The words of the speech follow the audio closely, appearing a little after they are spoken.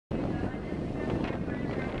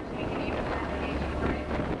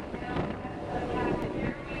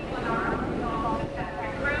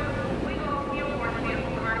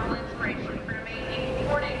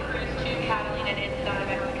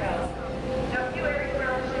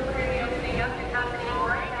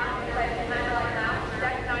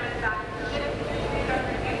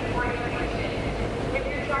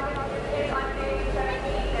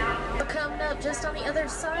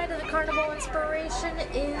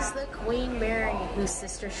is the Queen Mary, whose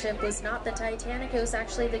sister ship was not the Titanic, it was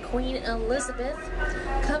actually the Queen Elizabeth,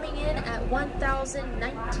 coming in at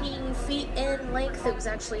 1,019 feet in length. It was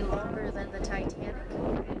actually longer than the Titanic.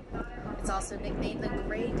 It's also nicknamed the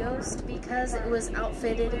Gray Ghost because it was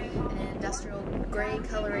outfitted in an industrial gray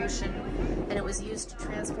coloration, and it was used to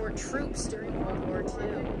transport troops during World War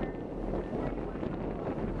II.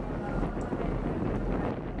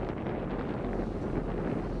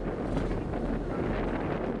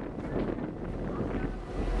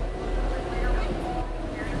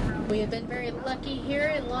 We have been very lucky here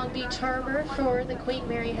in Long Beach Harbor, for the Queen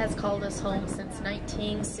Mary has called us home since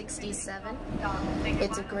 1967.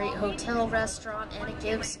 It's a great hotel, restaurant, and it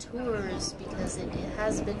gives tours because it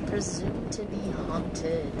has been presumed to be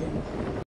haunted.